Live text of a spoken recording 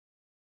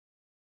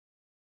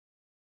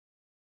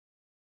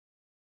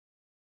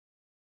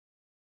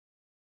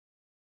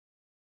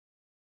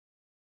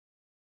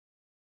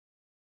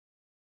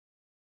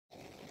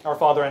Our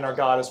Father and our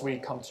God, as we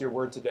come to your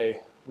word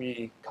today,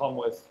 we come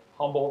with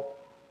humble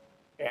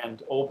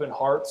and open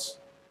hearts,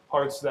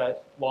 hearts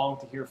that long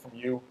to hear from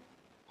you,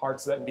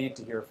 hearts that need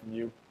to hear from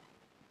you.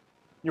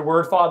 Your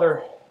word,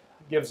 Father,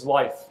 gives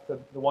life. The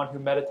one who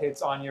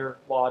meditates on your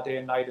law day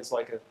and night is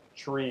like a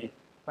tree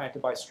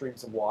planted by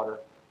streams of water,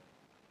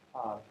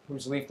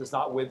 whose leaf does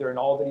not wither, and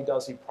all that he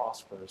does, he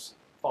prospers.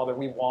 Father,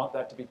 we want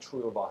that to be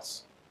true of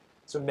us.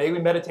 So may we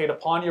meditate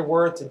upon your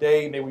word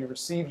today. May we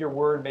receive your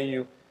word. May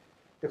you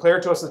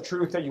declare to us the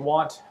truth that you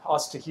want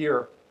us to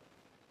hear.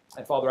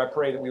 And Father, I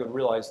pray that we would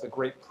realize the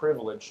great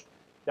privilege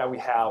that we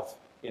have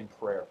in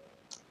prayer.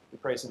 We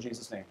pray this in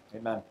Jesus' name.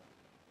 Amen.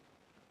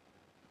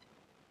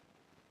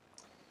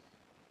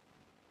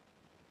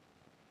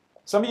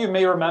 Some of you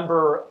may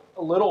remember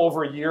a little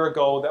over a year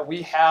ago that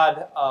we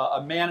had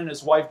a man and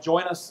his wife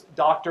join us,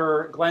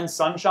 Dr. Glenn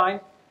Sunshine.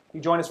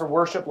 He joined us for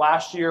worship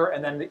last year,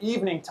 and then the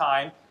evening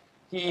time,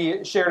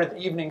 he shared at the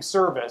evening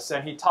service,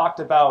 and he talked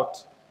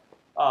about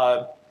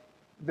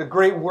the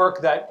great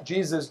work that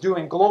Jesus is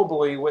doing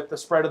globally with the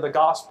spread of the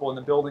gospel and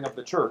the building of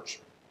the church.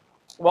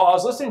 Well, I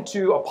was listening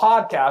to a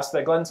podcast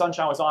that Glenn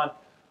Sunshine was on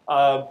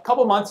a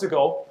couple months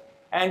ago,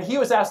 and he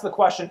was asked the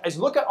question, as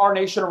you look at our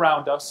nation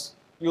around us,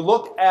 you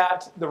look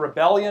at the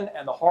rebellion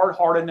and the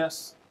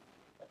hard-heartedness,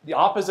 the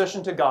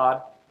opposition to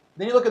God,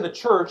 then you look at the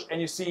church and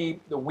you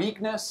see the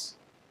weakness,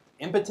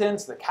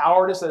 impotence, the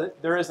cowardice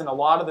that there is in a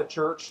lot of the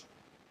church.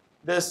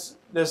 This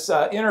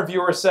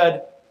interviewer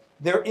said,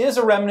 there is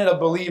a remnant of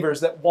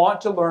believers that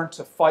want to learn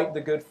to fight the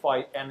good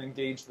fight and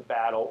engage the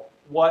battle.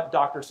 What,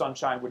 Dr.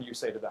 Sunshine, would you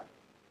say to them?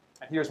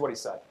 And here's what he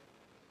said.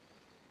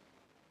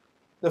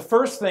 The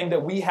first thing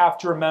that we have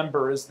to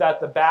remember is that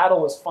the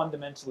battle is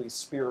fundamentally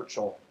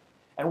spiritual.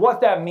 And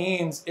what that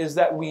means is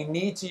that we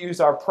need to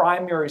use our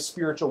primary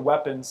spiritual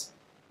weapons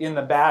in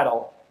the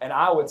battle. And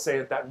I would say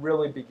that that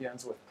really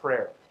begins with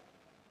prayer.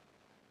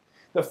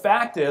 The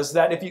fact is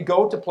that if you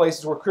go to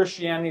places where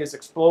Christianity is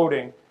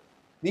exploding,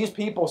 these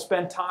people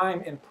spend time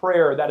in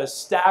prayer that is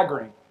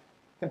staggering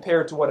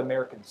compared to what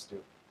Americans do.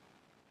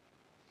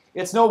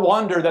 It's no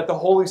wonder that the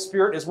Holy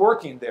Spirit is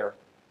working there.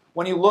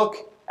 When you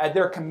look at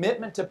their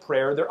commitment to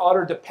prayer, their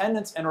utter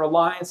dependence and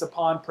reliance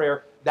upon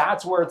prayer,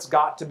 that's where it's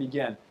got to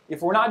begin.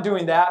 If we're not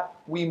doing that,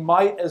 we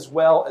might as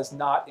well as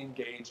not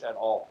engage at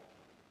all.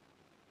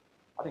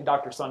 I think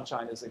Dr.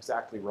 Sunshine is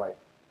exactly right.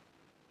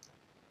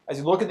 As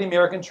you look at the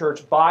American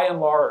church, by and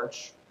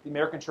large, the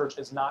American church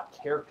is not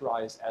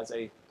characterized as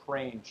a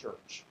praying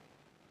church.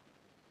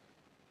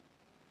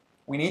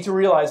 We need to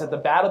realize that the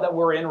battle that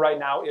we're in right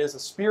now is a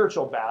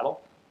spiritual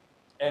battle,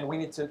 and we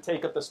need to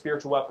take up the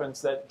spiritual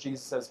weapons that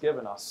Jesus has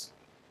given us,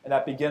 and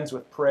that begins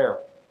with prayer.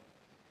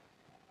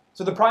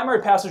 So the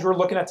primary passage we're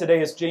looking at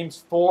today is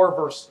James 4,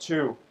 verse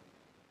 2.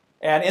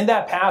 And in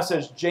that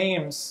passage,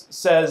 James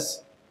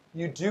says,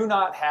 you do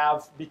not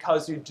have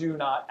because you do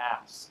not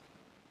ask.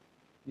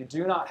 You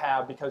do not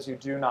have because you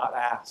do not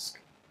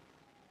ask.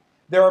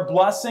 There are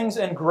blessings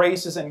and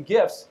graces and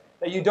gifts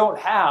that you don't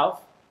have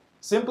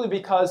simply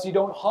because you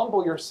don't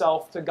humble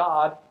yourself to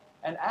God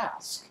and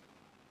ask.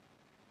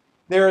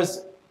 There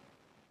is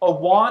a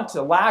want,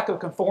 a lack of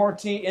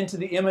conformity into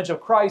the image of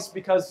Christ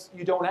because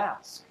you don't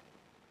ask.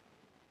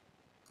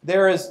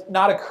 There is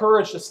not a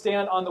courage to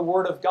stand on the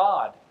Word of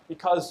God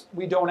because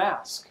we don't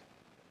ask.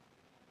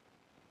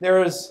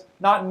 There is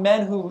not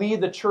men who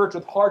lead the church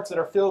with hearts that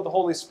are filled with the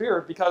Holy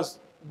Spirit because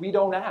we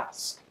don't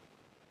ask.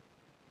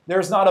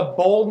 There's not a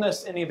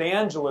boldness in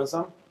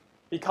evangelism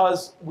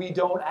because we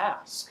don't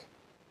ask.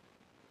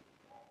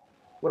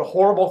 What a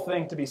horrible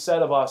thing to be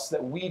said of us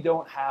that we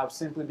don't have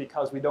simply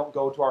because we don't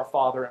go to our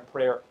Father in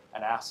prayer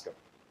and ask Him.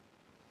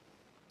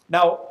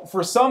 Now,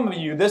 for some of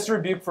you, this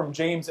rebuke from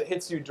James, it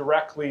hits you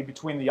directly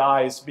between the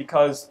eyes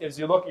because as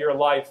you look at your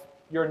life,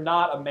 you're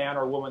not a man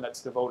or woman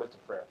that's devoted to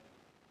prayer.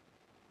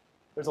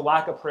 There's a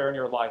lack of prayer in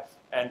your life,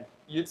 and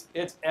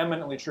it's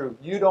eminently true.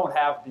 You don't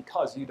have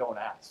because you don't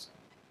ask.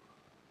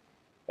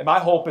 And my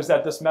hope is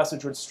that this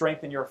message would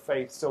strengthen your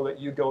faith so that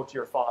you go to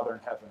your Father in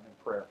heaven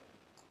in prayer.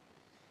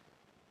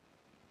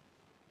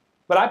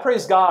 But I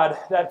praise God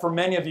that for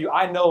many of you,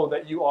 I know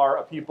that you are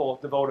a people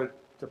devoted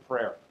to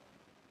prayer.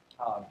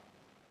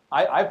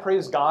 I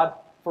praise God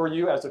for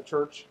you as a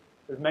church.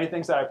 There's many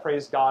things that I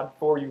praise God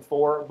for you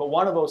for, but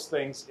one of those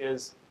things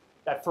is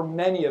that for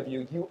many of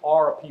you, you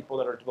are a people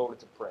that are devoted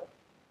to prayer.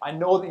 I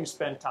know that you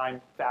spend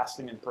time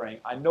fasting and praying.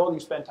 I know that you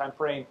spend time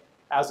praying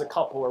as a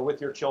couple or with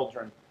your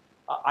children.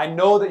 I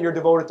know that you're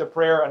devoted to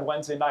prayer on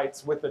Wednesday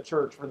nights with the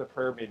church for the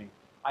prayer meeting.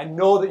 I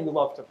know that you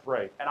love to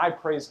pray, and I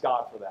praise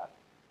God for that.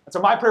 And so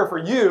my prayer for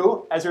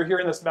you, as you're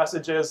hearing this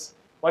message, is,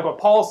 like what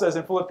Paul says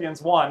in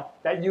Philippians 1,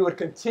 that you would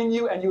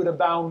continue and you would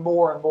abound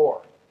more and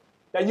more.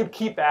 That you'd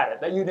keep at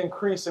it, that you'd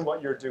increase in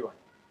what you're doing.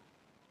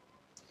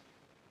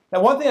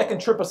 Now, one thing that can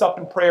trip us up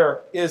in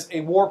prayer is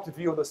a warped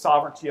view of the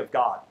sovereignty of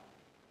God.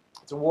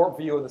 It's a warped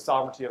view of the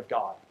sovereignty of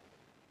God.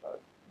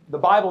 The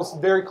Bible is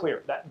very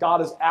clear that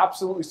God is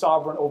absolutely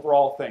sovereign over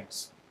all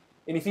things.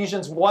 In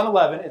Ephesians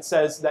 1:11, it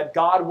says that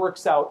God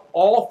works out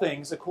all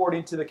things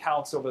according to the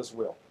counsel of His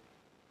will.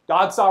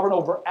 God's sovereign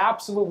over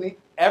absolutely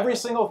every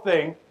single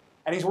thing,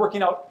 and he's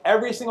working out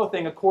every single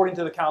thing according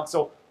to the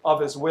counsel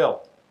of his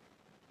will.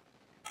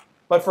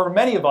 But for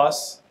many of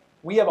us,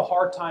 we have a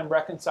hard time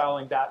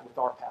reconciling that with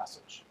our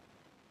passage.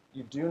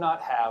 You do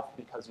not have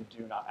because you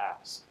do not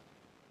ask.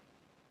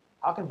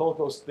 How can both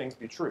those things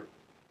be true?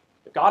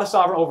 If God is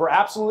sovereign over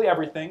absolutely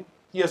everything,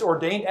 he has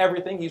ordained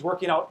everything, he's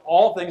working out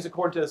all things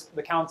according to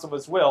the counsel of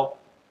his will,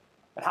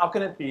 then how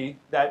can it be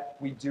that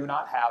we do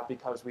not have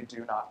because we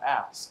do not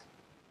ask?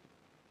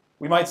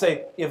 We might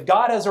say, if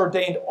God has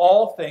ordained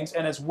all things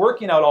and is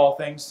working out all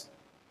things,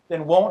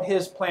 then won't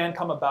his plan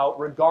come about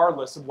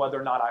regardless of whether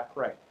or not I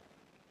pray?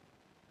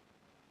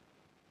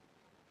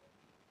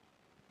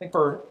 I think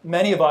for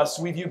many of us,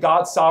 we view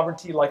God's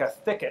sovereignty like a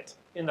thicket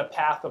in the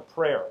path of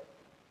prayer.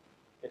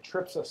 It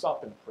trips us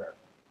up in prayer.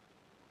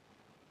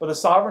 But the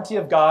sovereignty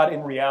of God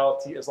in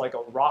reality is like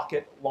a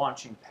rocket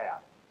launching pad.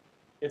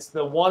 It's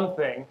the one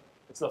thing,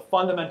 it's the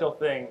fundamental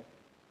thing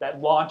that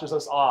launches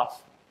us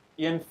off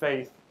in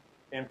faith,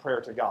 in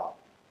prayer to God.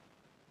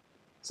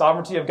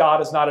 Sovereignty of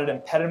God is not an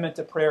impediment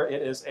to prayer,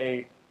 it is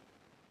a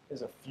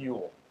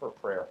fuel for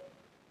prayer.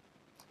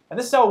 And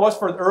this is how it was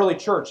for the early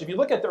church. If you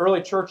look at the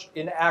early church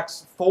in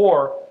Acts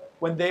 4,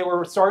 when they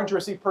were starting to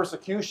receive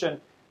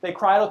persecution, they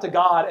cried out to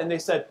God and they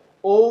said,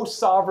 "O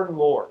sovereign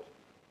Lord,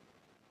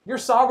 you're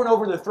sovereign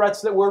over the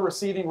threats that we're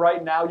receiving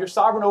right now. You're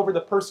sovereign over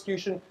the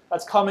persecution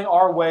that's coming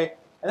our way."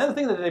 And then the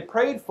thing that they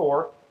prayed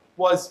for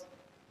was,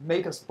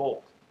 make us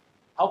bold.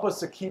 Help us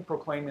to keep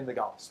proclaiming the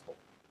gospel.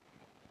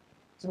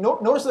 So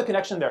notice the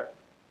connection there.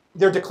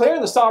 They're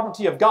declaring the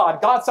sovereignty of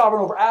God. God's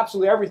sovereign over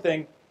absolutely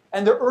everything.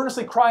 And they're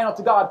earnestly crying out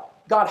to God,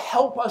 God,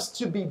 help us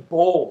to be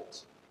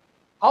bold.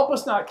 Help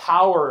us not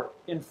cower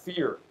in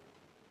fear.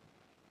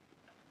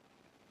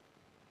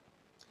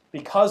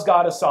 Because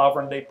God is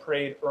sovereign, they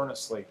prayed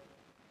earnestly.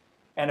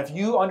 And if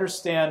you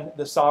understand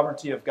the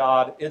sovereignty of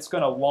God, it's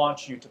going to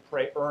launch you to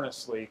pray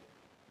earnestly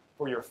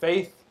for your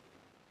faith,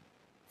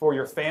 for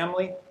your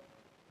family,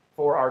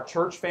 for our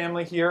church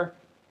family here,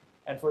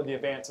 and for the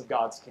advance of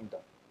God's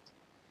kingdom.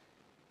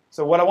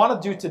 So what I want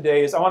to do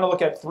today is I want to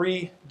look at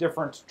three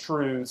different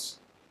truths.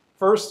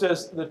 First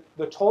is the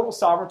total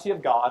sovereignty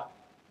of God.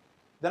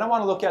 Then I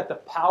want to look at the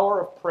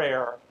power of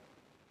prayer.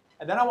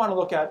 And then I want to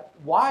look at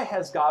why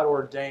has God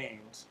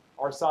ordained,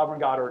 our sovereign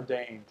God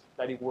ordained,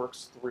 that he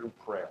works through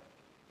prayer.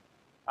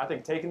 I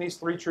think taking these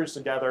three truths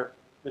together,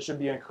 this should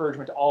be an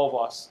encouragement to all of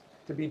us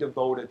to be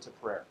devoted to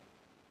prayer.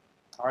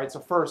 All right, so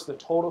first, the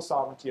total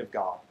sovereignty of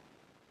God.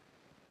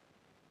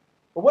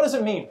 But what does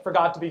it mean for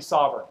God to be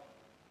sovereign?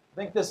 I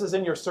think this is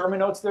in your sermon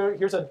notes there.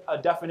 Here's a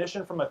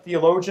definition from a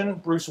theologian,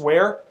 Bruce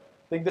Ware.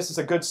 I think this is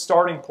a good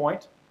starting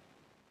point.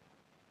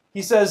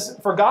 He says,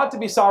 for God to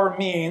be sovereign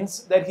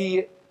means that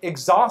he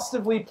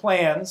exhaustively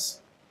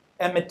plans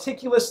and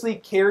meticulously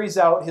carries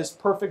out his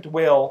perfect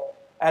will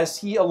as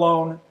he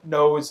alone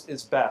knows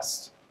is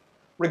best,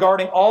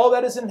 regarding all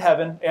that is in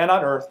heaven and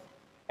on earth,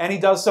 and he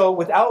does so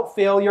without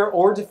failure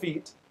or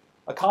defeat,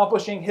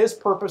 accomplishing his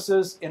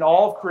purposes in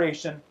all of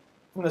creation,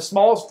 from the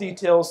smallest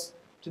details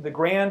to the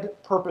grand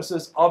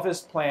purposes of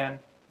his plan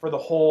for the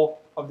whole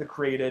of the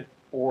created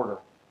order.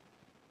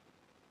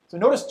 So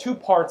notice two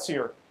parts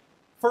here.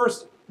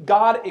 First,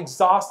 God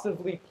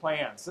exhaustively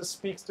plans. This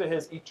speaks to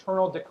his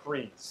eternal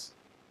decrees.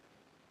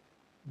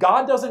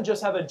 God doesn't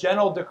just have a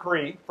general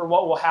decree for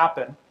what will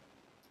happen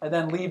and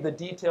then leave the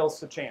details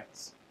to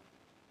chance.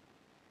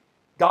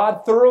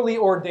 God thoroughly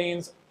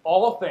ordains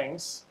all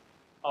things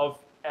of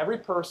every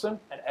person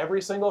and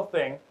every single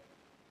thing,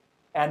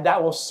 and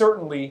that will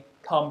certainly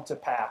come to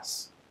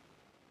pass.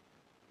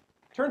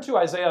 Turn to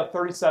Isaiah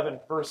 37,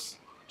 verse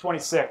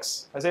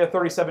 26. Isaiah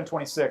 37,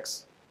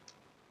 26.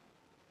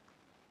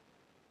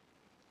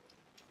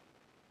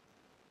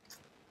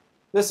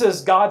 This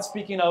is God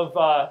speaking of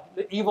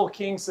the evil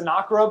king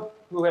Sennacherib,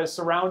 who has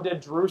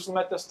surrounded Jerusalem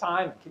at this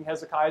time. King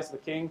Hezekiah is the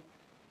king.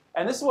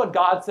 And this is what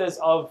God says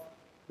of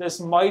this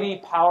mighty,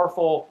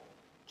 powerful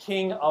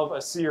king of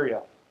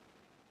Assyria.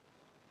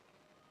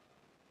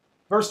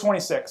 Verse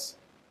 26.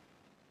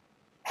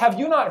 Have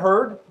you not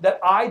heard that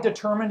I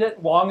determined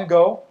it long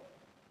ago?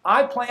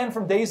 I planned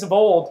from days of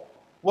old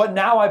what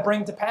now I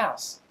bring to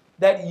pass,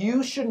 that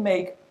you should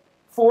make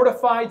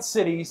fortified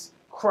cities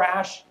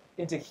crash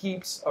into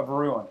heaps of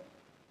ruin.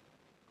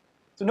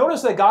 So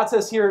notice that God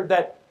says here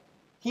that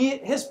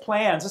his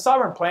plans, his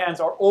sovereign plans,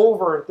 are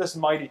over this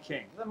mighty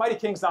king. The mighty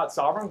king's not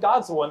sovereign.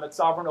 God's the one that's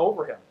sovereign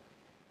over him.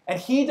 And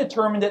he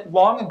determined it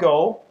long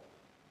ago,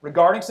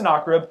 regarding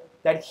Sennacherib,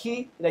 that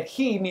he,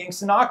 meaning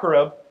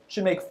Sennacherib,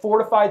 should make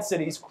fortified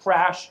cities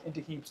crash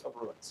into heaps of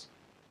ruins.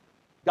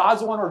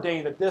 God's the one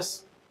ordained that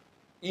this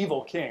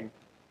evil king,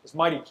 this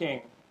mighty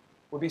king,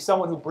 would be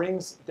someone who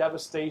brings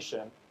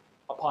devastation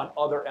upon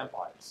other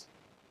empires.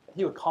 And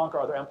he would conquer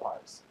other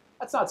empires.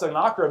 That's not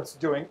Sennacherib's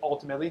doing,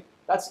 ultimately.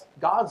 That's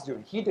God's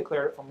doing. He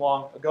declared it from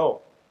long ago.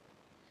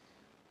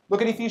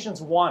 Look at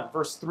Ephesians 1,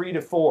 verse 3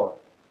 to 4.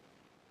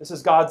 This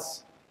is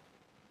God's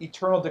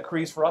eternal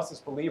decrees for us as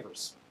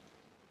believers.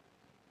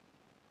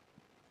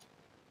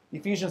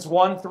 Ephesians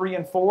 1, 3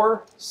 and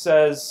 4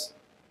 says,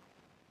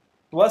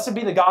 Blessed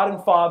be the God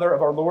and Father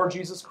of our Lord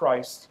Jesus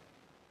Christ,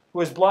 who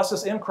has blessed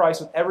us in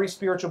Christ with every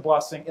spiritual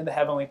blessing in the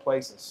heavenly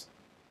places,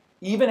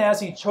 even as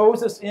he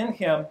chose us in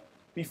him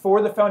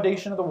before the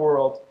foundation of the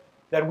world,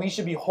 that we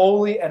should be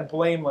holy and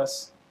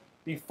blameless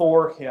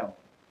before him.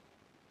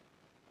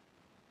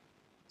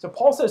 So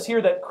Paul says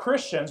here that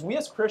Christians, we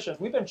as Christians,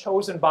 we've been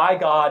chosen by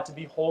God to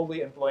be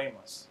holy and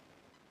blameless.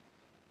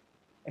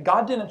 And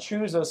God didn't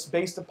choose us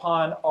based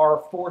upon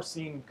our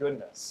foreseen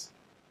goodness.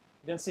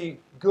 He didn't see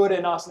good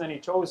in us and then he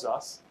chose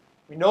us.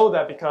 We know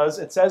that because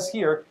it says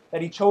here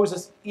that he chose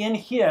us in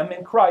him,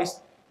 in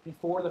Christ,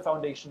 before the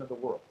foundation of the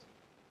world.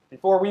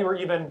 Before we were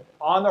even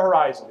on the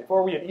horizon,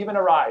 before we had even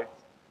arrived,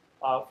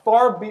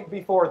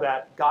 before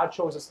that, God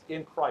chose us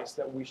in Christ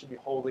that we should be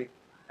holy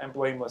and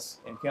blameless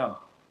in him.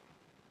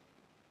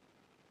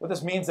 What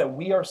this means is that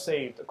we are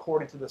saved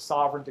according to the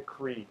sovereign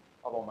decree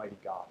of Almighty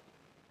God.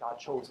 God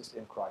chose us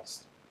in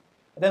Christ.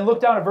 And then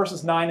look down at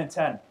verses 9 and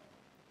 10.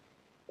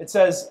 It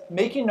says,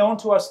 making known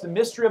to us the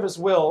mystery of his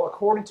will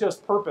according to his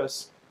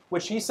purpose,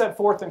 which he set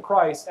forth in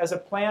Christ as a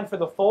plan for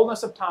the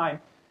fullness of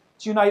time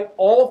to unite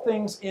all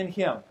things in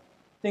him,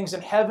 things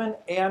in heaven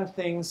and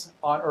things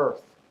on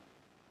earth.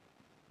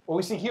 What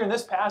we see here in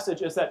this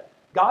passage is that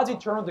God's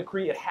eternal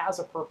decree, it has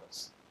a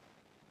purpose.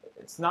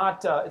 It's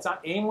not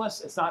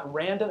aimless, it's not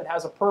random, it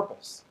has a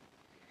purpose.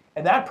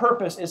 And that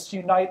purpose is to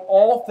unite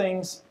all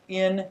things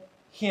in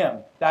him,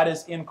 that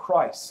is, in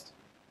Christ.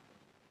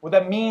 What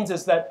that means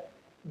is that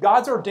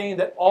God's ordained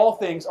that all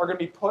things are going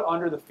to be put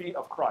under the feet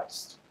of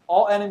Christ.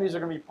 All enemies are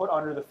going to be put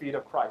under the feet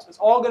of Christ. It's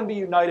all going to be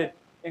united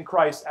in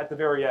Christ at the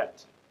very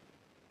end.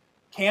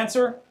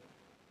 Cancer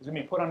is going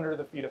to be put under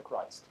the feet of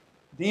Christ.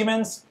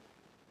 Demons,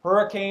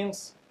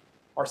 hurricanes,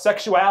 our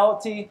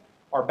sexuality,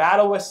 our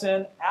battle with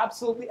sin,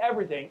 absolutely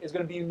everything is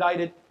going to be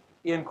united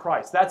in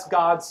Christ. That's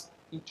God's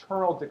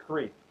eternal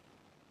decree.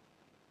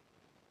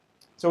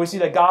 So we see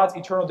that God's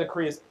eternal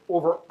decree is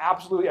over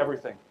absolutely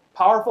everything.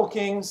 Powerful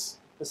kings,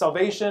 the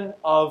salvation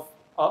of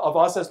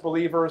us as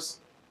believers,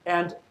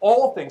 and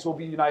all things will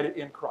be united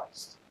in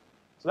Christ.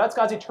 So that's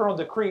God's eternal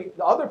decree.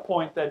 The other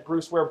point that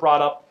Bruce Ware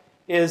brought up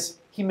is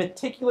he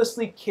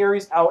meticulously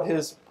carries out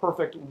his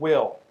perfect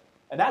will.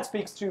 And that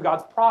speaks to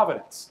God's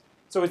providence.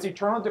 So his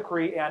eternal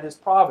decree and his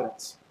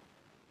providence.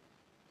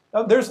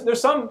 Now,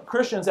 there's some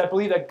Christians that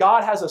believe that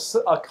God has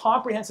a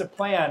comprehensive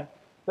plan,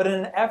 but in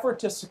an effort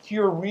to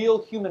secure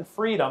real human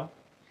freedom,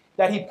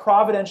 that he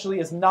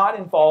providentially is not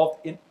involved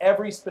in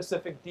every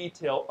specific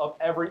detail of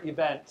every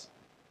event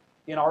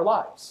in our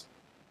lives.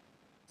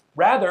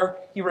 Rather,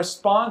 he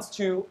responds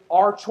to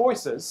our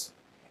choices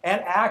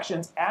and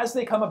actions as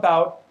they come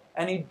about,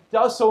 and he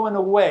does so in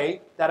a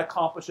way that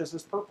accomplishes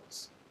his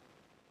purpose.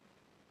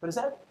 But is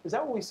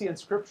that what we see in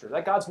Scripture?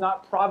 That God's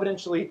not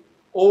providentially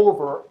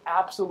over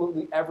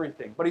absolutely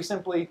everything, but he's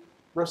simply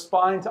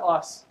responding to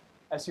us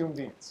as human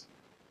beings?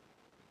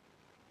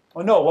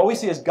 Well, no, what we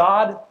see is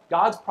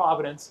God's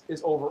providence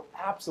is over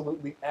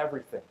absolutely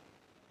everything.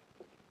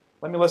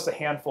 Let me list a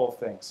handful of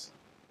things.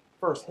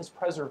 First, his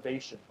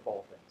preservation of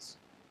all things.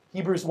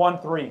 Hebrews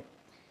 1:3.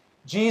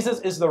 Jesus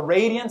is the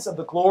radiance of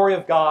the glory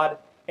of God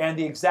and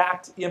the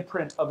exact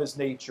imprint of his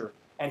nature,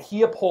 and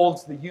he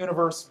upholds the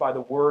universe by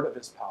the word of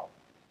his power.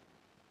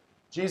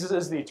 Jesus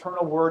is the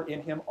eternal word.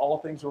 In him all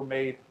things were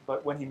made,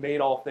 but when he made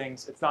all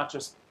things, it's not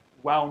just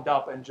wound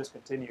up and just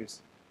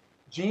continues.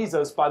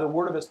 Jesus, by the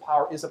word of his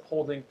power, is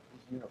upholding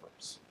the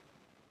universe.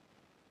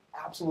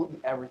 Absolutely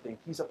everything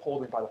he's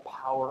upholding by the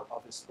power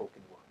of his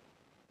spoken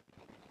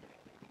word.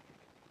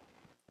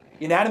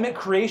 Inanimate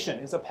creation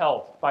is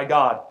upheld by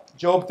God.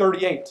 Job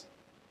 38.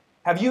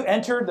 Have you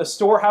entered the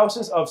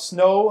storehouses of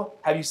snow?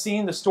 Have you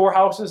seen the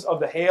storehouses of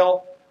the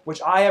hail,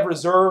 which I have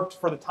reserved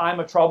for the time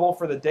of trouble,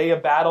 for the day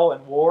of battle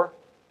and war?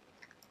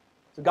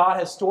 So God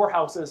has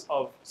storehouses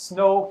of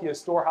snow. He has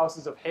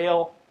storehouses of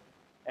hail.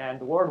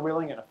 And Lord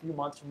willing, in a few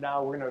months from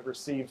now, we're going to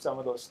receive some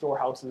of those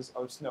storehouses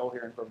of snow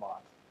here in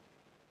Vermont.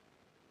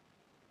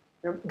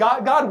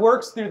 God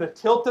works through the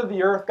tilt of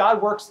the earth.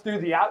 God works through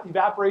the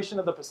evaporation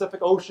of the Pacific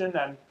Ocean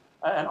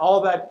and all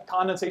of that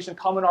condensation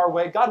coming our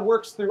way. God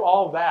works through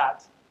all of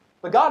that.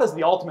 But God is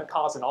the ultimate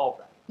cause in all of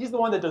that. He's the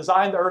one that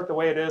designed the earth the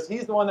way it is.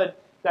 He's the one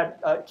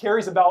that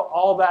carries about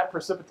all that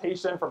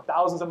precipitation from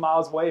thousands of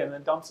miles away and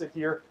then dumps it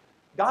here.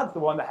 God's the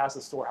one that has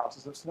the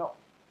storehouses of snow.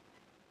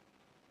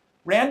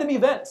 Random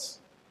events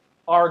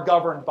are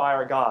governed by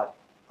our God.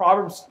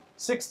 Proverbs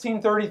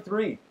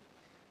 16:33.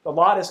 The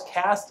lot is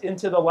cast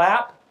into the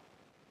lap,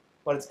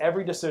 but its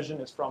every decision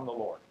is from the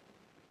Lord.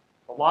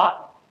 The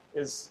lot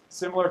is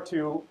similar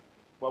to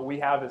what we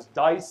have as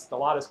dice. The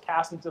lot is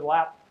cast into the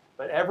lap,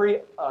 but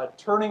every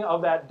turning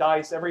of that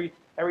dice, every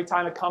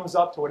time it comes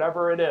up to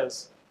whatever it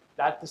is,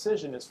 that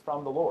decision is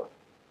from the Lord.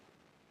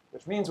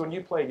 Which means when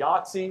you play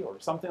Yahtzee or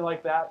something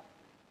like that,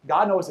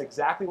 God knows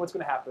exactly what's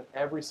going to happen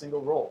every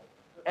single roll.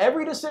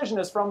 Every decision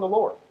is from the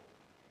Lord.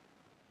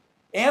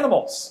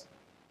 Animals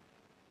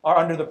are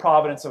under the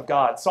providence of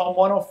God. Psalm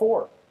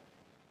 104.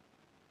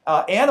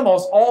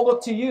 Animals all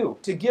look to you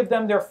to give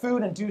them their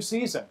food in due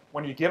season.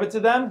 When you give it to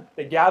them,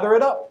 they gather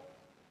it up.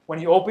 When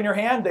you open your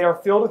hand, they are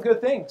filled with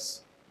good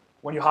things.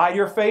 When you hide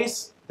your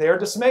face, they are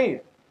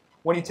dismayed.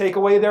 When you take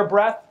away their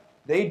breath,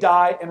 they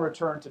die and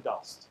return to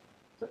dust.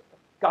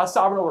 God's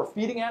sovereign over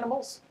feeding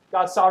animals.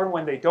 God's sovereign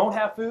when they don't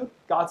have food.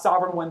 God's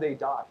sovereign when they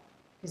die.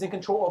 He's in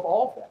control of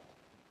all of that.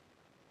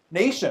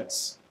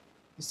 Nations.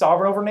 He's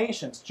sovereign over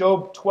nations.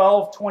 Job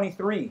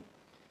 12:23.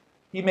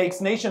 He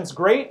makes nations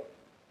great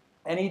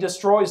and he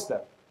destroys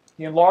them.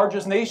 He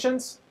enlarges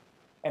nations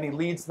and he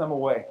leads them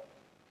away.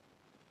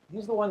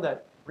 He's the one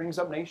that brings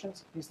up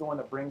nations. He's the one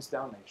that brings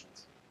down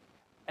nations.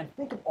 And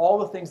think of all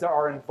the things that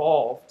are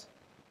involved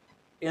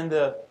in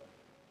the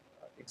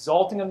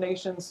exalting of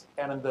nations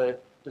and in the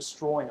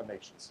destroying of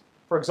nations.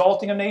 For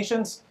exalting of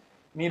nations,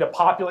 you need a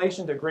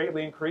population to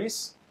greatly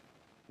increase.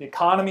 The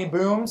economy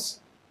booms.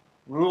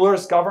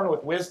 Rulers govern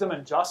with wisdom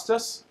and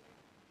justice.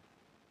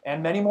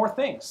 And many more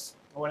things.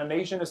 When a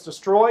nation is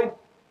destroyed,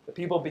 the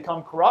people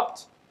become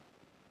corrupt.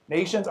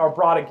 Nations are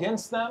brought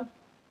against them.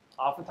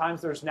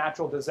 Oftentimes there's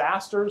natural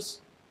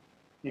disasters.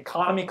 The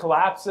economy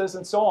collapses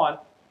and so on.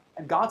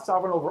 And God's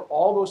sovereign over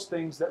all those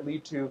things that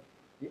lead to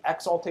the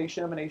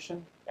exaltation of a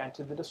nation and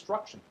to the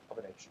destruction of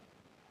a nation.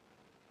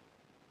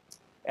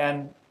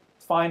 And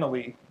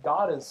finally,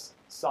 God is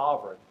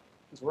sovereign.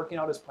 He's working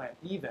out his plan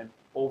even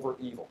over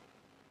evil.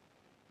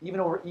 Even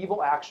over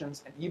evil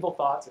actions and evil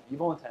thoughts and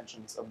evil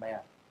intentions of man.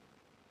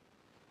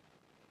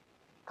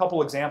 A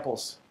couple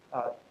examples.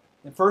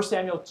 In 1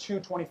 Samuel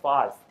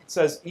 2:25, it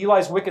says,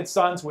 Eli's wicked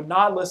sons would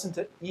not listen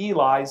to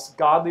Eli's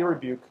godly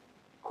rebuke,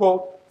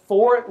 quote,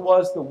 for it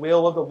was the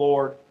will of the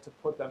Lord to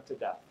put them to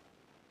death.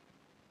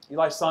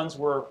 Eli's sons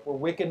were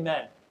wicked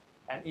men,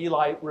 and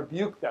Eli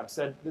rebuked them,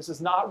 said, this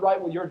is not right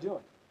what you're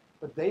doing.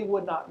 But they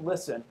would not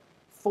listen,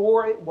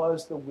 for it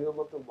was the will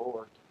of the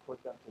Lord to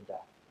put them to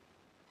death.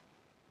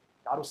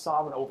 God was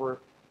sovereign over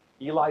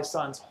Eli's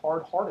son's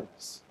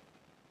hard-heartedness.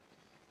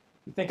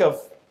 You think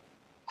of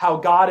how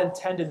God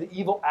intended the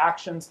evil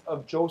actions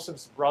of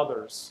Joseph's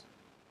brothers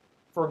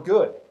for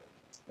good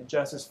in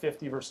Genesis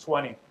 50, verse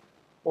 20.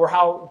 Or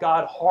how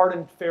God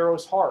hardened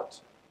Pharaoh's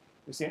heart.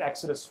 We see in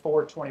Exodus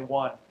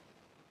 4:21.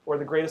 Or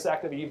the greatest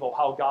act of evil,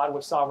 how God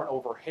was sovereign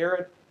over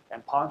Herod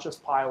and Pontius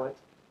Pilate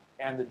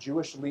and the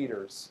Jewish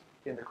leaders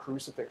in the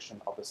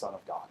crucifixion of the Son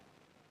of God.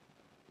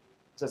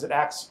 It says in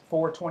Acts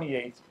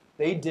 4:28,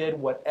 they did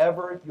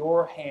whatever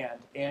your hand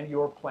and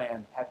your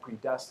plan had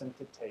predestined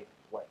to take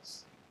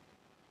place.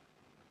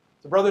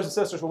 So brothers and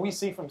sisters, what we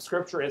see from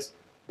Scripture is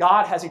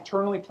God has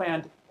eternally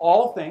planned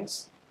all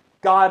things.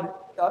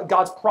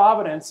 God's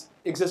providence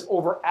exists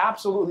over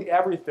absolutely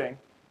everything.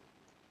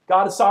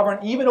 God is sovereign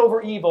even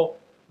over evil,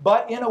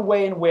 but in a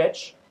way in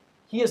which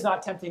he is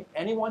not tempting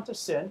anyone to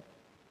sin,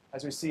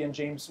 as we see in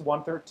James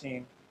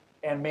 1:13,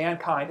 and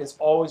mankind is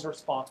always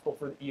responsible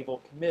for the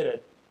evil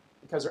committed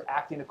because they're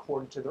acting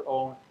according to their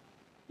own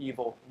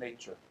evil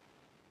nature.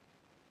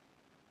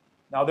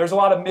 Now, there's a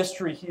lot of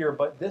mystery here,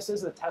 but this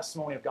is the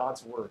testimony of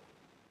God's word.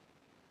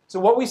 So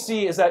what we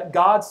see is that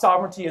God's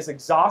sovereignty is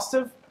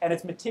exhaustive and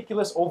it's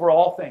meticulous over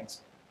all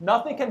things.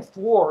 Nothing can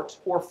thwart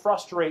or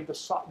frustrate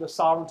the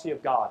sovereignty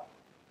of God.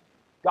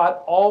 God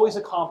always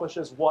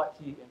accomplishes what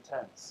he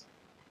intends.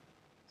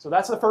 So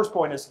that's the first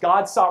point, is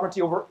God's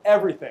sovereignty over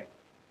everything.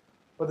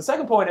 But the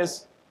second point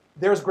is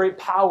there's great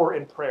power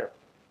in prayer.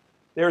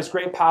 There is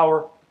great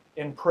power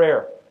in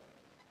prayer.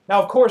 Now,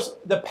 of course,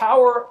 the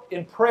power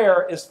in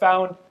prayer is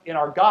found in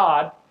our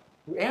God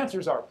who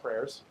answers our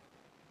prayers.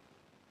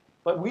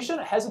 But we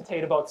shouldn't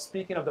hesitate about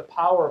speaking of the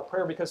power of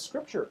prayer because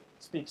Scripture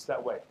speaks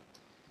that way.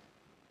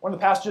 One of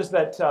the passages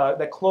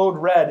that Claude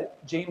read,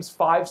 James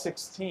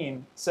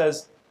 5:16,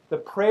 says, the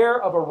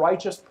prayer of a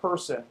righteous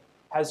person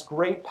has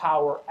great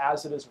power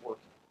as it is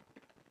working.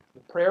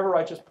 The prayer of a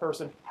righteous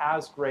person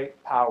has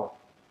great power.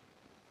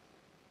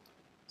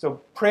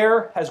 So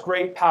prayer has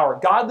great power.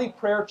 Godly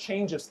prayer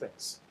changes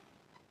things.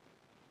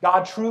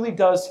 God truly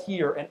does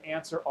hear and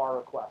answer our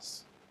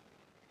requests.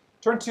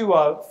 Turn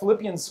to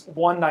Philippians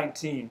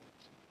 1:19.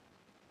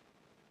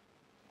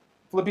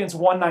 Philippians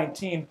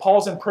 1:19.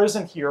 Paul's in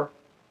prison here,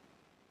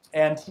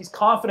 and he's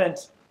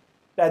confident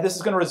that this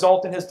is going to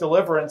result in his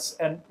deliverance.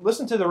 And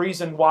listen to the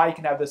reason why he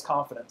can have this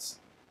confidence.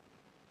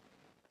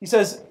 He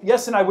says,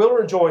 yes, and I will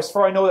rejoice,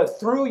 for I know that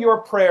through your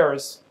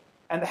prayers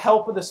and the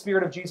help of the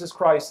Spirit of Jesus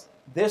Christ,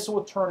 this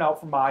will turn out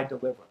for my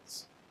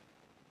deliverance.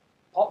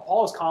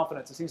 Paul is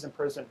confident as he's in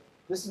prison.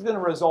 This is going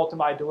to result in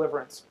my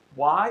deliverance.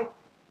 Why?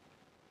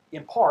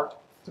 In part,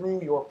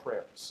 through your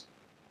prayers.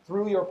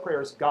 Through your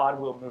prayers, God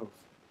will move.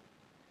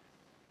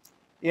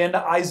 In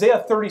Isaiah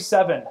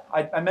 37,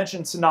 I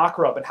mentioned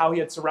Sennacherib and how he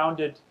had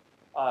surrounded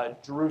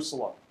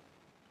Jerusalem.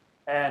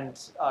 And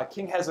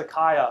King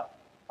Hezekiah,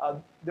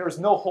 there was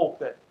no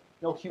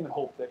human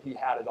hope that he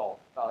had at all.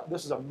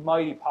 This is a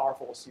mighty,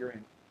 powerful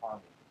Assyrian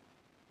army.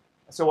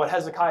 And so what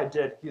Hezekiah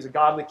did, he's a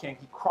godly king,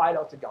 he cried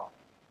out to God.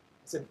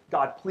 He said,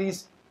 God,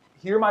 please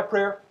hear my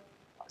prayer,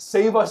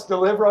 save us,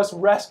 deliver us,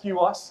 rescue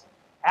us.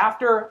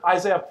 After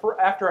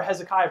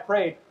Hezekiah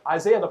prayed,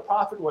 Isaiah the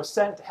prophet was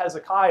sent to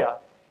Hezekiah,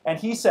 and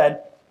he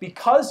said,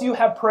 because you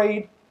have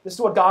prayed, this is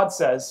what God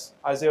says,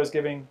 Isaiah was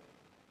giving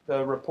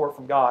the report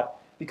from God,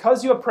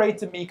 because you have prayed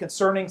to me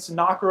concerning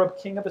Sennacherib,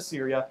 king of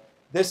Assyria,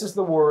 this is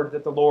the word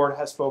that the Lord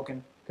has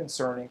spoken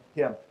concerning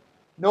him.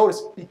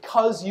 Notice,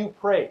 because you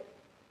prayed.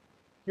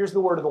 Here's the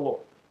word of the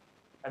Lord.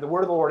 And the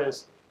word of the Lord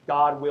is,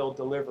 God will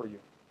deliver you.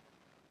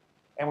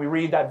 And we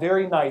read that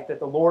very night that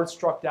the Lord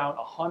struck down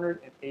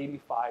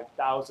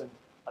 185,000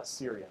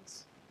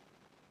 Assyrians.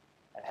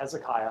 And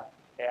Hezekiah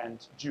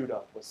and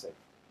Judah was saved.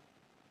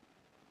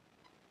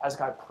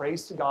 Hezekiah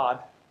prays to God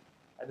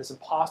at this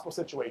impossible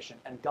situation,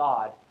 and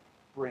God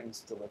brings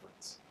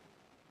deliverance.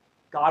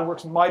 God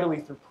works mightily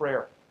through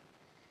prayer.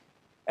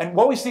 And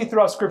what we see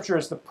throughout Scripture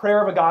is the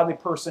prayer of a godly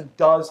person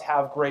does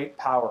have great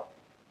power.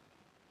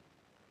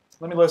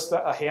 Let me list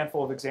a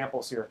handful of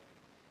examples here.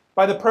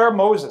 By the prayer of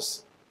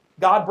Moses,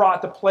 God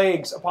brought the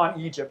plagues upon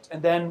Egypt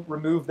and then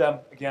removed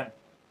them again.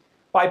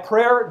 By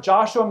prayer,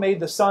 Joshua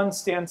made the sun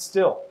stand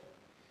still.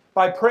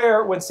 By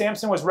prayer, when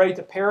Samson was ready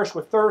to perish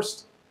with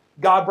thirst,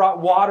 God brought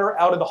water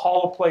out of the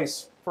hollow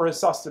place for his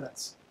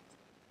sustenance.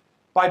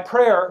 By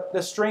prayer,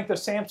 the strength of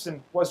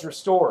Samson was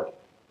restored.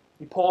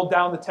 He pulled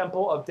down the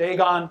temple of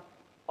Dagon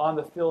on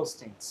the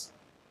Philistines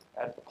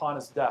upon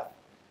his death.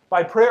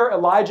 By prayer,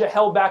 Elijah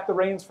held back the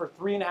rains for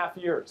 3.5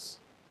 years.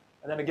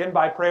 And then again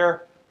by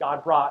prayer,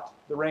 God brought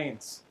the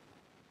rains.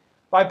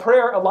 By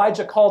prayer,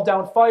 Elijah called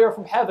down fire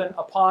from heaven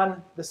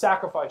upon the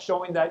sacrifice,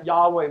 showing that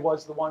Yahweh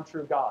was the one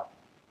true God.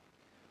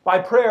 By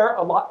prayer,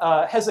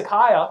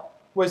 Hezekiah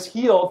was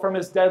healed from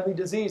his deadly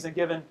disease and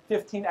given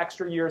 15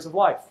 extra years of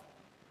life.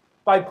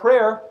 By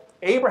prayer,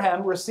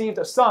 Abraham received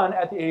a son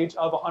at the age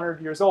of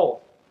 100 years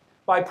old.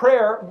 By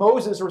prayer,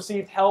 Moses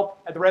received help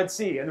at the Red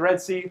Sea, and the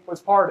Red Sea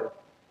was parted.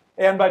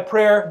 And by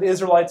prayer, the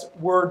Israelites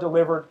were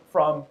delivered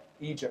from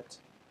Egypt.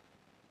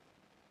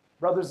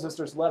 Brothers and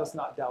sisters, let us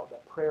not doubt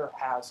that prayer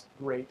has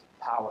great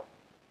power.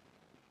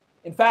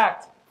 In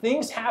fact,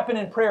 things happen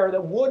in prayer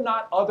that would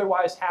not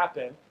otherwise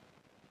happen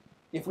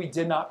if we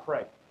did not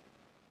pray.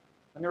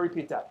 Let me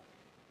repeat that.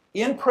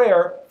 In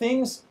prayer,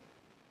 things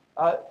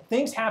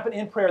happen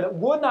in prayer that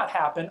would not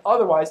happen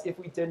otherwise if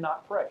we did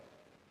not pray.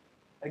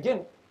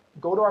 Again,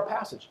 go to our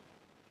passage.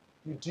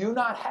 You do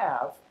not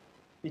have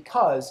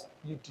because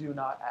you do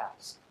not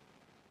ask.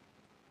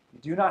 You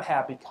do not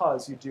have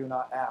because you do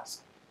not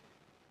ask.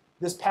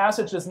 This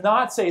passage does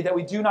not say that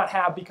we do not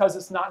have because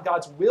it's not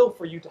God's will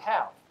for you to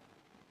have.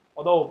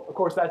 Although, of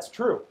course, that's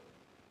true.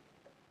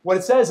 What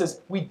it says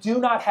is we do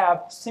not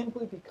have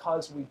simply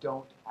because we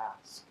don't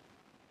ask.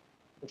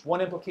 Which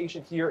one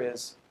implication here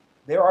is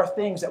there are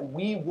things that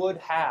we would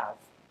have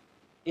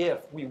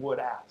if we would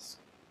ask.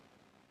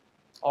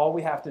 All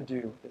we have to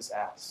do is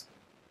ask.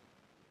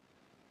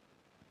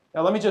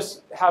 Now let me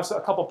just have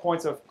a couple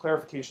points of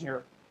clarification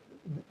here.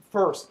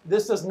 First,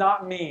 this does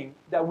not mean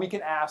that we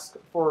can ask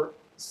for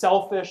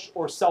selfish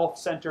or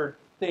self-centered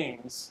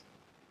things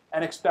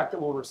and expect that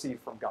we'll receive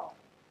from God.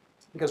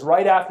 Because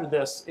right after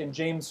this, in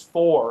James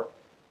 4,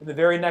 in the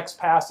very next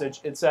passage,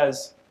 it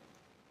says,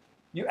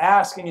 you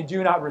ask and you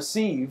do not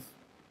receive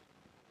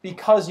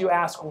because you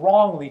ask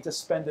wrongly to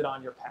spend it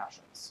on your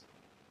passions.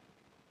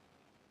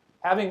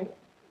 Having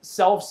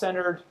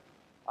self-centered,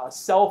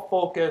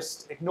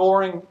 self-focused,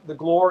 ignoring the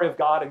glory of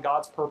God and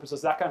God's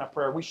purposes, that kind of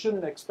prayer, we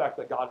shouldn't expect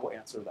that God will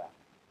answer that.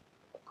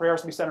 Prayer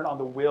has to be centered on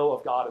the will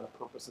of God and the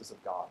purposes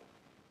of God.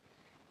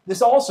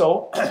 This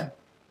also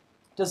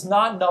does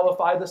not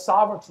nullify the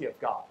sovereignty of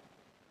God.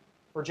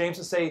 For James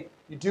to say,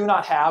 you do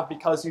not have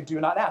because you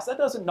do not ask, that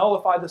doesn't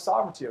nullify the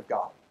sovereignty of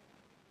God.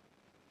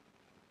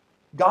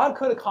 God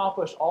could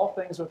accomplish all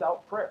things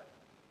without prayer.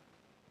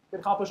 He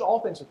could accomplish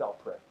all things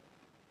without prayer.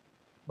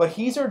 But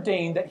he's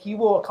ordained that he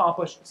will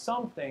accomplish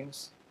some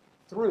things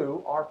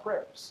through our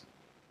prayers.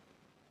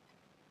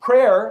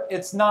 Prayer,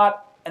 it's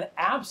not an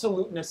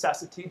absolute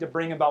necessity to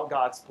bring about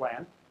God's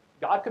plan.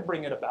 God could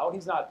bring it about. He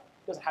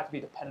doesn't have to be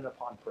dependent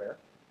upon prayer.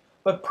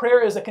 But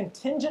prayer is a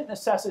contingent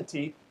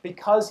necessity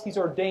because he's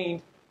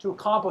ordained to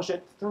accomplish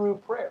it through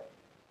prayer.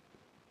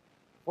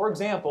 For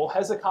example,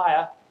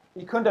 Hezekiah,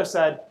 he couldn't have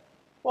said,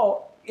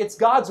 well, it's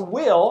God's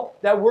will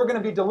that we're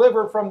going to be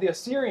delivered from the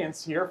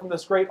Assyrians here, from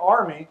this great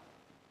army.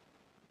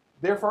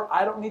 Therefore,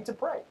 I don't need to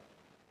pray.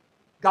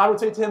 God would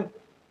say to him,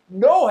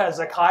 no,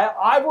 Hezekiah,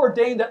 I've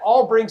ordained that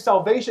all bring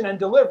salvation and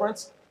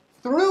deliverance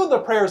through the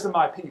prayers of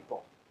my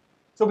people.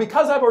 So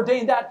because I've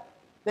ordained that,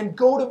 then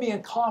go to me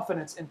in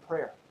confidence in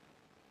prayer.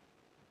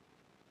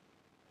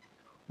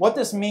 What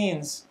this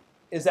means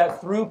is that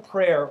through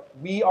prayer,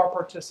 we are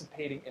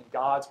participating in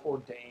God's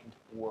ordained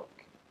work.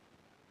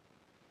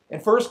 In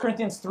 1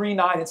 Corinthians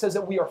 3:9, it says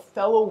that we are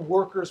fellow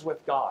workers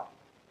with God.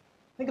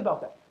 Think about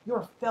that.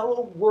 You're a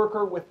fellow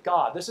worker with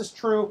God. This is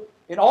true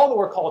in all that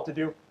we're called to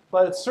do,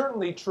 but it's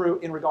certainly true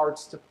in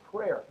regards to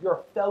prayer. You're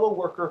a fellow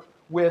worker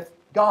with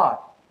God.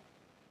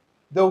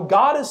 Though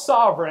God is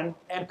sovereign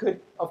and could,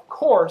 of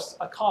course,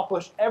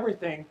 accomplish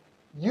everything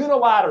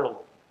unilaterally,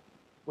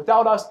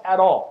 without us at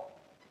all,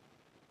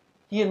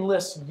 he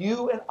enlists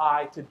you and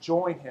I to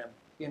join him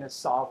in his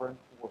sovereign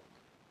work.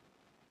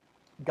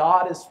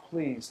 God is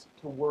pleased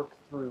to work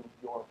through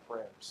your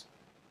prayers.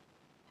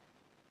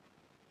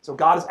 So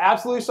God is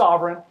absolutely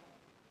sovereign.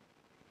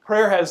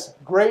 Prayer has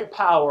great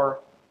power,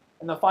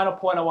 And the final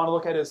point I want to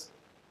look at is,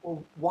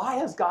 well, why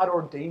has God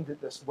ordained it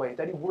this way,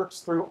 that he works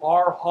through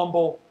our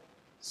humble,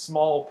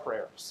 small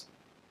prayers?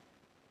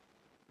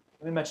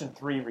 Let me mention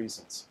 3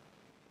 reasons.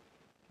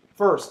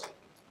 First,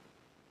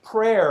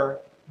 prayer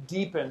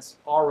deepens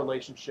our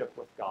relationship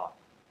with God.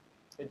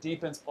 It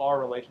deepens our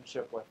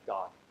relationship with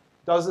God.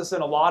 It does this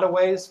in a lot of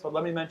ways, but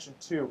let me mention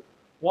 2.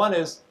 One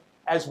is,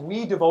 as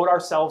we devote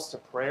ourselves to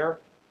prayer,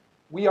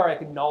 we are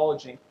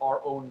acknowledging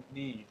our own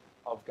need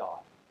of God.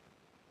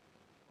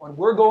 When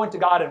we're going to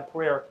God in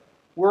prayer,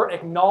 we're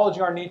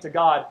acknowledging our need to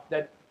God,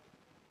 that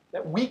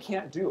we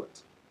can't do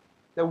it,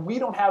 that we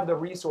don't have the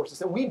resources,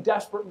 that we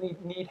desperately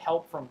need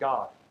help from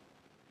God.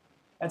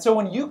 And so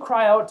when you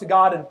cry out to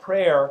God in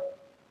prayer,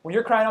 when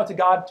you're crying out to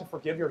God to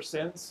forgive your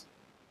sins,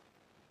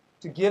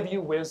 to give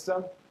you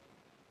wisdom,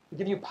 to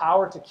give you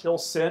power to kill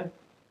sin,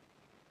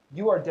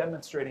 you are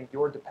demonstrating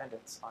your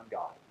dependence on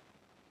God.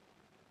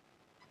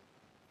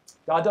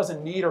 God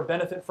doesn't need or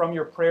benefit from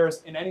your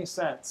prayers in any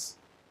sense,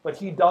 but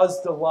he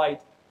does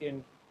delight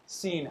in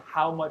seeing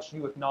how much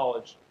you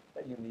acknowledge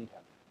that you need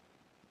him.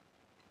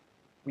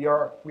 We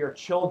are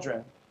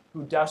children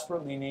who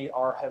desperately need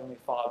our Heavenly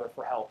Father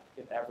for help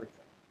in everything.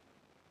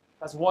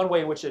 That's one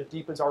way in which it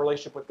deepens our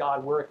relationship with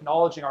God. We're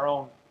acknowledging our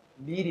own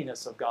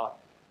neediness of God.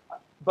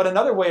 But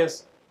another way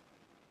is,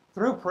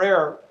 through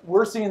prayer,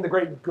 we're seeing the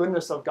great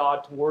goodness of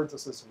God towards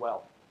us as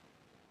well.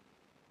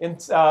 In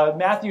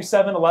Matthew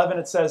 7:11,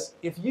 it says,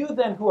 "If you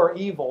then who are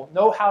evil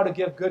know how to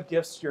give good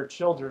gifts to your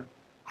children,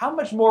 how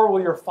much more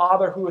will your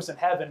Father who is in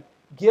heaven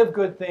give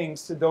good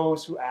things to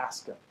those who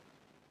ask him?"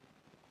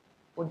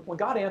 When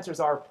God answers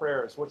our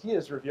prayers, what he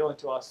is revealing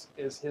to us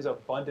is his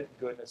abundant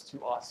goodness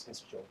to us, his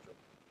children.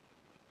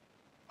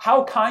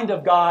 How kind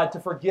of God to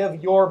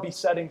forgive your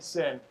besetting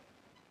sin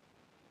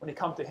when you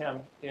come to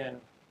him in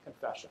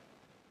confession.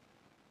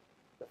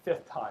 The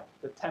 5th time,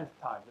 the 10th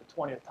time, the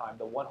 20th time,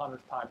 the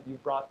 100th time that you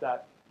brought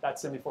that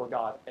sin before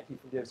God, and he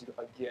forgives you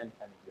again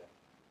and again.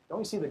 Don't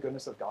you see the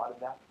goodness of God in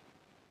that?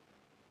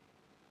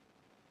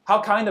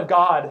 How kind of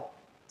God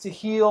to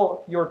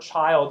heal your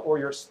child or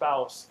your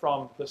spouse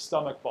from the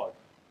stomach bug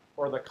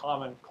or the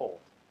common cold.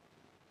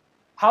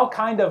 How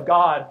kind of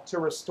God to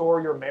restore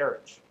your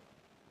marriage.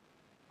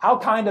 How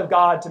kind of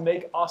God to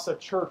make us a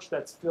church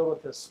that's filled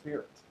with his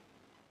Spirit.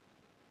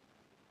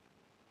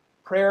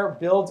 Prayer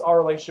builds our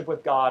relationship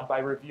with God by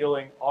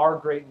revealing our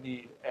great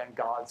need and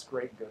God's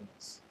great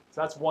goodness.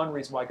 So that's one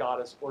reason why God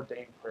has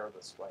ordained prayer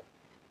this way.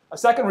 A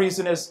second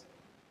reason is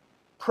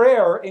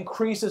prayer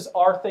increases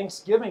our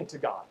thanksgiving to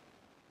God.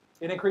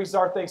 It increases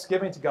our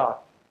thanksgiving to God.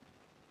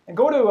 And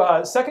go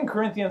to 2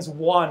 Corinthians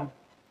 1,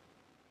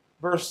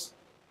 verse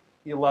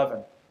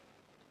 11.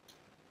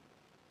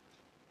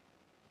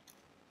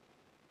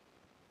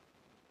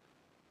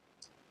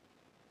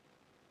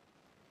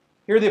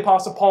 Here the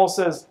Apostle Paul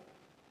says,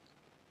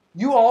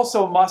 "You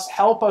also must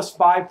help us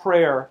by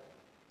prayer,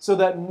 so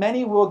that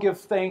many will give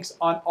thanks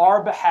on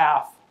our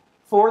behalf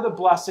for the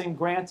blessing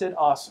granted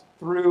us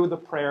through the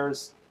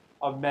prayers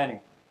of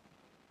many."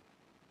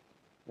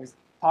 He's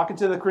talking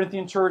to the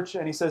Corinthian church,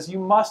 and he says, you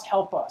must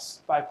help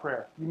us by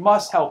prayer. You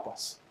must help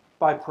us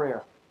by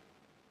prayer.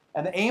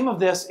 And the aim of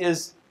this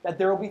is that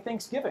there will be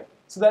thanksgiving,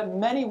 so that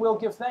many will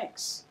give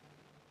thanks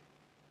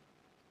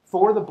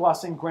for the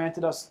blessing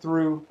granted us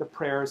through the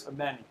prayers of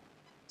many.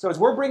 So as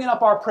we're bringing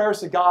up our prayers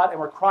to God and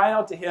we're crying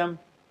out to him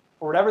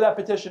for whatever that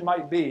petition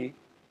might be,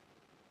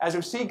 as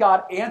we see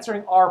God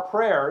answering our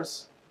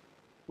prayers,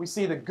 we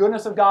see the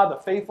goodness of God, the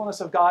faithfulness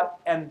of God,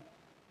 and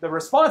the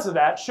response to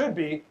that should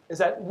be is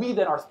that we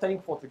then are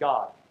thankful to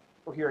God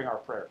for hearing our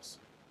prayers.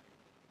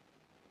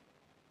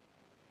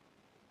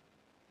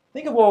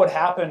 Think of what would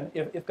happen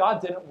if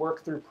God didn't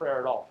work through prayer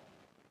at all.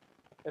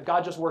 If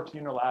God just worked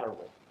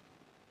unilaterally.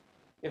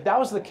 If that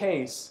was the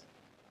case,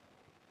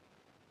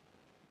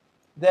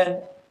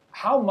 then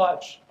how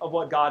much of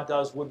what God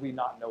does would we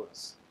not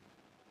notice?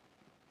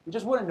 We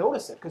just wouldn't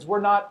notice it because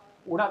we're not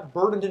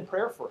burdened in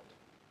prayer for it.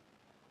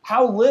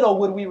 How little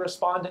would we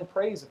respond in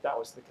praise if that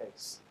was the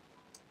case?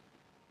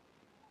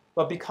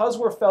 But because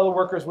we're fellow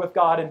workers with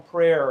God in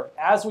prayer,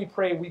 as we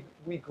pray,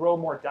 we grow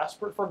more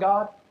desperate for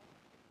God.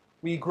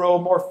 We grow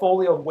more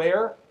fully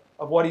aware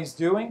of what he's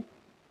doing.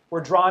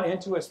 We're drawn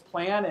into his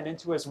plan and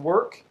into his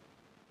work.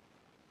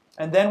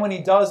 And then when he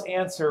does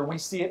answer, we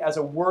see it as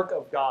a work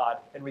of God,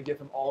 and we give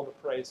him all the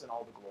praise and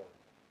all the glory.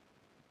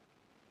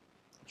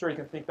 I'm sure you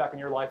can think back in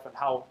your life on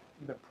how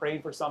you've been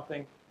praying for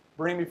something,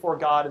 bring before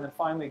God, and then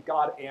finally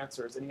God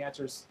answers, and he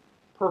answers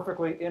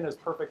perfectly in his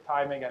perfect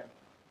timing, and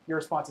your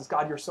response is,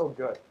 God, you're so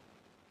good.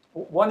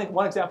 One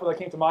example that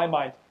came to my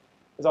mind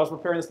as I was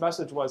preparing this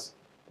message was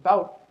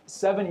about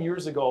 7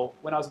 years ago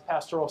when I was a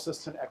pastoral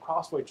assistant at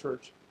Crossway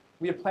Church,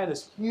 we had planned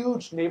this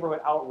huge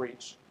neighborhood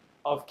outreach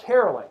of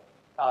caroling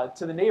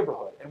to the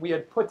neighborhood. And we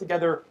had put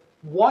together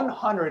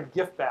 100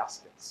 gift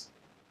baskets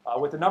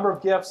with a number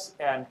of gifts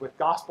and with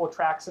gospel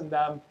tracts in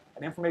them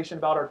and information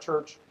about our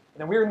church.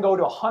 And then we were going to go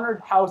to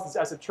 100 houses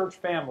as a church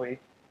family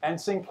and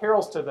sing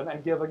carols to them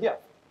and give a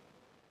gift.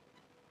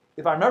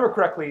 If I remember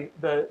correctly,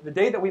 the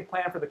day that we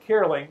planned for the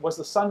caroling was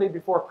the Sunday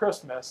before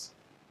Christmas,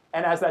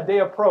 And as that day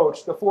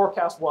approached, the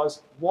forecast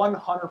was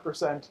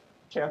 100%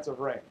 chance of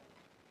rain.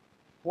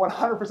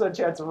 100%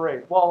 chance of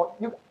rain. Well,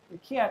 you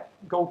can't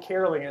go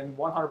caroling in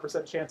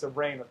 100% chance of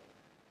rain.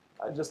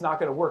 Just not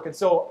going to work. And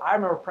so I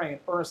remember praying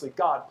earnestly,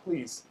 God,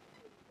 please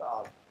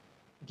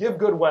give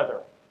good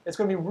weather. It's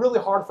going to be really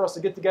hard for us to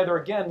get together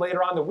again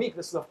later on in the week.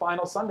 This is the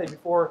final Sunday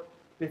before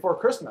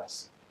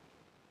Christmas.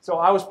 So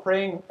I was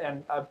praying,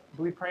 and I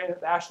believe praying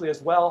with Ashley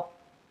as well.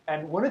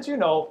 And wouldn't you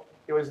know,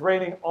 it was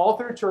raining all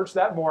through church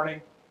that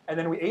morning. And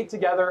then we ate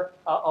together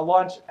a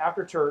lunch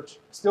after church,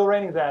 still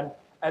raining then.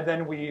 And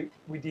then we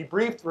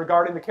debriefed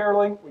regarding the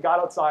caroling. We got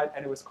outside,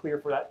 and it was clear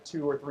for that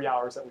 2 or 3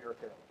 hours that we were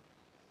caroling.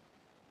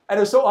 And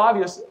it was so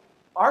obvious.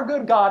 Our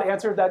good God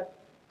answered that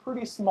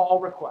pretty small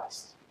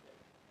request.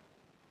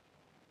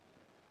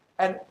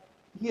 And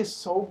he is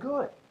so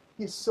good.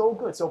 He is so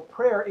good. So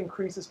prayer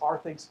increases our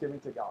thanksgiving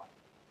to God.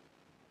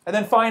 And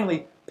then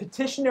finally,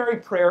 petitionary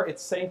prayer, it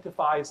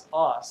sanctifies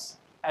us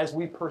as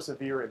we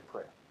persevere in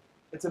prayer.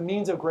 It's a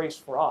means of grace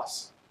for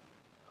us.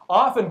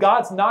 Often,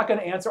 God's not going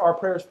to answer our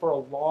prayers for a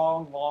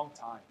long, long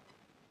time.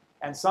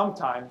 And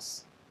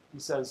sometimes he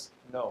says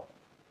no.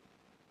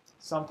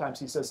 Sometimes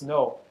he says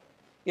no.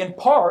 In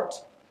part,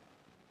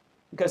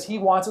 because he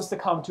wants us to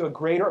come to a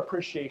greater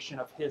appreciation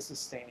of his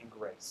sustaining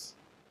grace.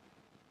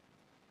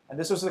 And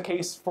this was the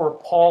case for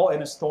Paul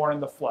and his thorn in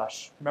the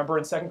flesh. Remember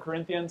in 2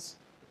 Corinthians,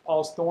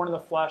 Paul's thorn in the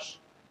flesh,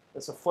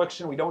 this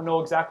affliction, we don't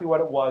know exactly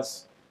what it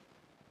was.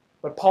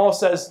 But Paul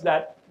says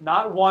that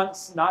not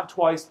once, not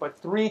twice, but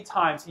 3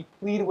 times he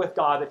pleaded with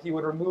God that he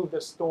would remove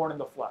this thorn in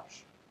the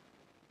flesh.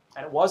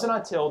 And it wasn't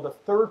until the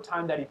 3rd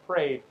time that he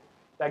prayed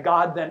that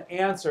God then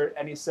answered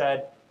and he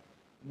said,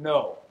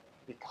 no,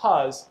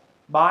 because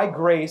my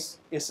grace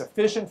is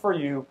sufficient for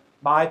you,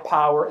 my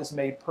power is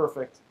made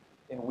perfect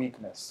in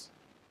weakness.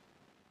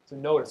 So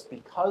notice,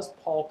 because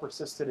Paul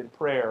persisted in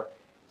prayer,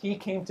 he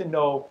came to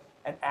know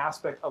an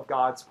aspect of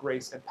God's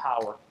grace and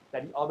power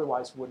that he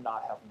otherwise would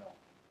not have known.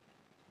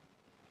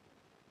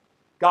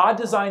 God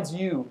designs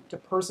you to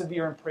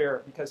persevere in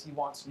prayer because he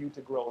wants you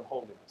to grow in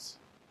holiness.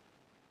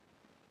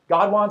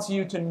 God wants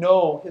you to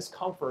know his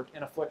comfort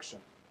in affliction.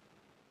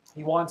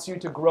 He wants you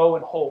to grow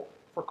in hope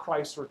for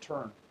Christ's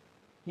return.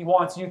 He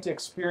wants you to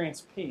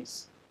experience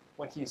peace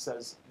when he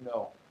says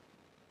no.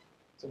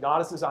 So God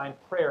has designed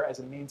prayer as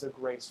a means of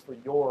grace for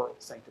your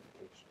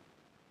sanctification.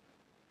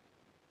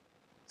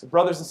 So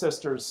brothers and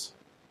sisters,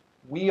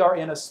 we are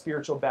in a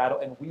spiritual battle,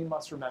 and we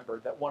must remember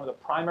that one of the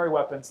primary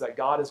weapons that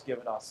God has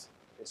given us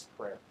is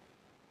prayer.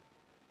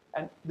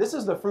 And this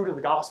is the fruit of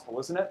the gospel,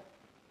 isn't it?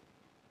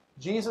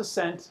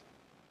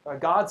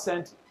 God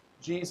sent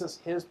Jesus,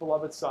 his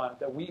beloved Son,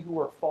 that we who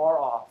are far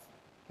off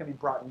can be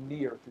brought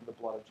near through the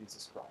blood of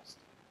Jesus Christ.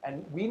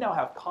 And we now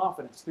have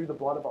confidence through the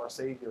blood of our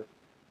Savior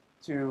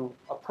to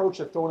approach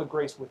the throne of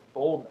grace with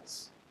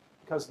boldness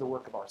because of the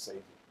work of our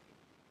Savior.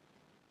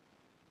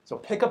 So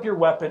pick up your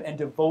weapon and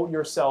devote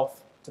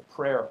yourself to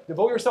prayer.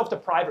 Devote yourself to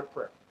private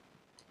prayer.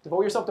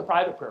 Devote yourself to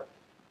private prayer.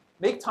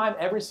 Make time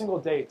every single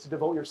day to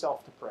devote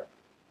yourself to prayer.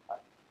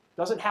 It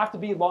doesn't have to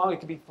be long. It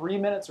could be 3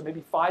 minutes or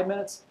maybe 5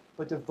 minutes,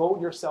 but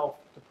devote yourself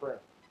to prayer.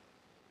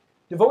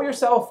 Devote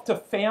yourself to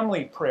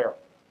family prayer.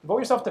 Devote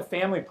yourself to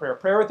family prayer.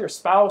 Prayer with your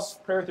spouse,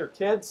 prayer with your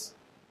kids.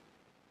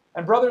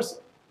 And brothers,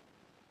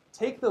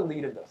 take the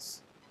lead in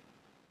this.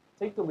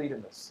 Take the lead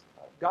in this.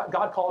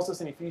 God calls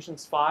us in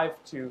Ephesians 5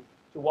 to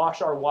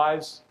wash our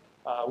wives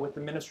with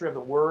the ministry of the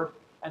word.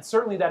 And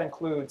certainly that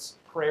includes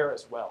prayer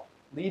as well.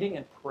 Leading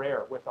in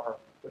prayer with our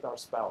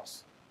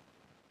spouse.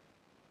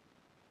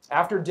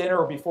 After dinner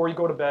or before you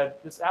go to bed,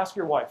 just ask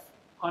your wife,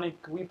 honey,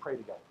 can we pray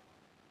together?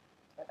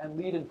 And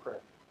lead in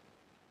prayer.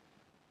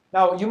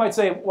 Now, you might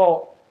say,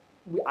 well,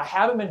 I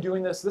haven't been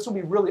doing this. This will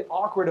be really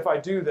awkward if I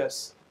do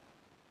this.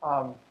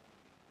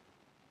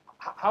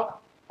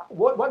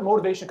 What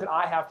motivation could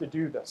I have to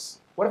do this?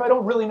 What if I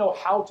don't really know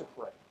how to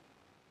pray?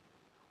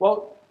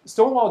 Well,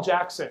 Stonewall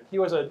Jackson, he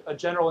was a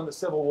general in the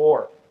Civil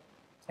War.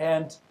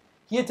 And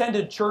he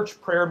attended church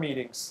prayer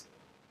meetings.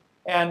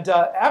 And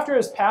after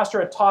his pastor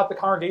had taught the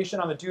congregation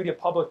on the duty of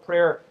public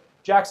prayer,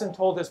 Jackson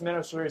told his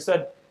minister, he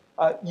said,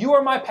 you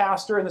are my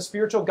pastor and the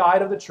spiritual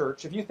guide of the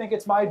church. If you think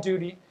it's my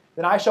duty,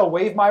 then I shall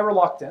waive my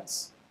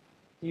reluctance.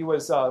 He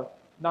was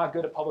not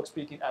good at public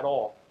speaking at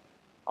all.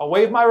 I'll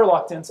waive my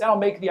reluctance and I'll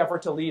make the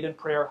effort to lead in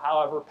prayer,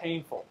 however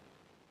painful.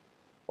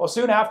 Well,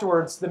 soon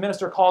afterwards, the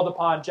minister called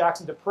upon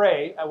Jackson to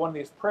pray at one of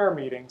these prayer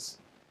meetings,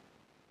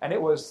 and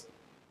it was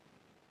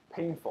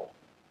painful.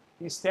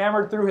 He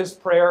stammered through his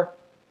prayer.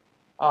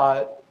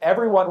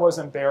 Everyone was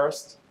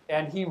embarrassed,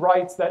 and he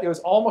writes that it was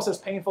almost as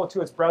painful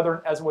to his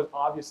brethren as it was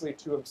obviously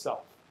to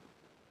himself.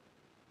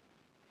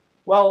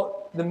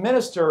 Well, the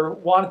minister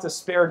wanted to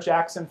spare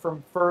Jackson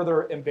from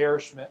further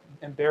embarrassment,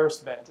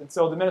 and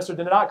so the minister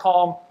did not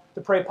call him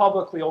to pray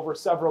publicly over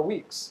several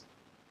weeks.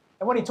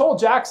 And when he told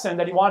Jackson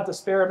that he wanted to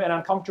spare him an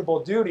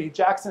uncomfortable duty,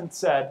 Jackson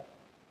said,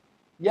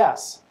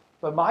 yes,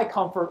 but my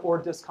comfort or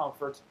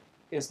discomfort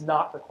is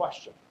not the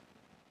question.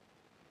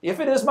 If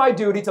it is my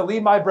duty to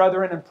lead my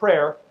brethren in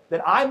prayer,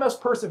 then I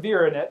must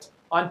persevere in it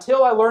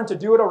until I learn to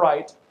do it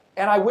aright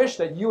And I wish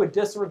that you would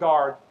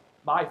disregard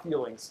my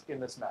feelings in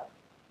this matter.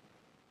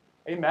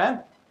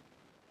 Amen?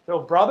 So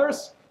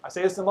brothers, I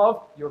say this in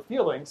love, your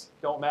feelings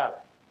don't matter.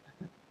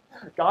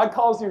 God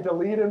calls you to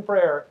lead in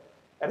prayer,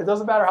 and it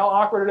doesn't matter how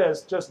awkward it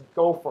is, just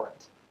go for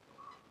it.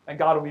 And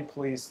God will be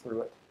pleased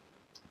through it.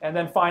 And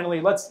then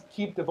finally, let's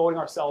keep devoting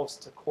ourselves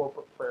to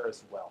corporate prayer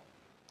as well.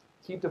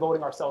 Keep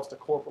devoting ourselves to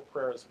corporate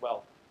prayer as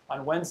well.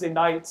 On Wednesday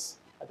nights,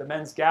 at the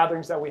men's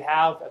gatherings that we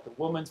have, at the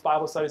women's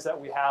Bible studies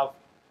that we have,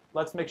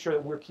 let's make sure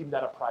that we're keeping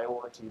that a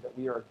priority, that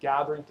we are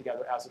gathering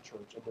together as a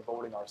church and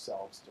devoting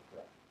ourselves to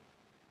prayer.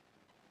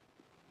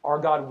 Our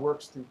God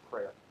works through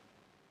prayer.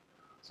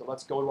 So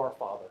let's go to our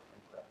Father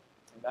in prayer.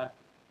 Amen.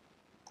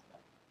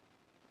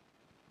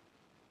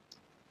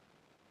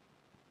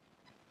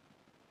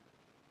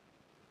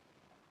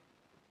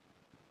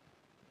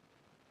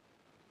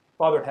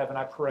 Father in heaven,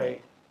 I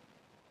pray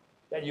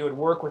that you would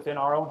work within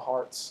our own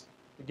hearts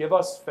to give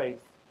us faith,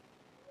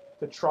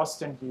 to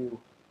trust in you,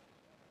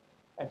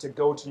 and to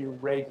go to you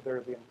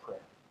regularly in prayer.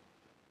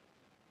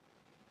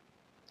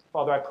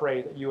 Father, I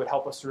pray that you would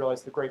help us to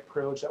realize the great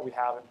privilege that we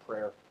have in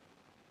prayer,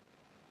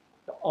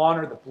 the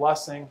honor, the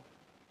blessing,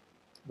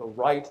 the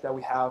right that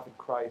we have in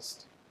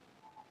Christ.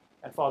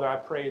 And Father, I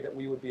pray that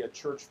we would be a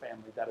church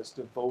family that is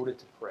devoted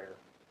to prayer.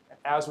 And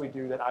as we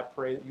do that, I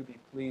pray that you be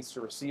pleased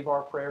to receive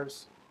our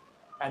prayers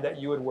and that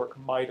you would work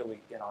mightily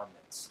in our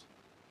midst.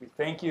 We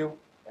thank you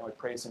and we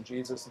praise in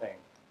Jesus' name.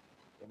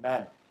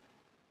 Amen.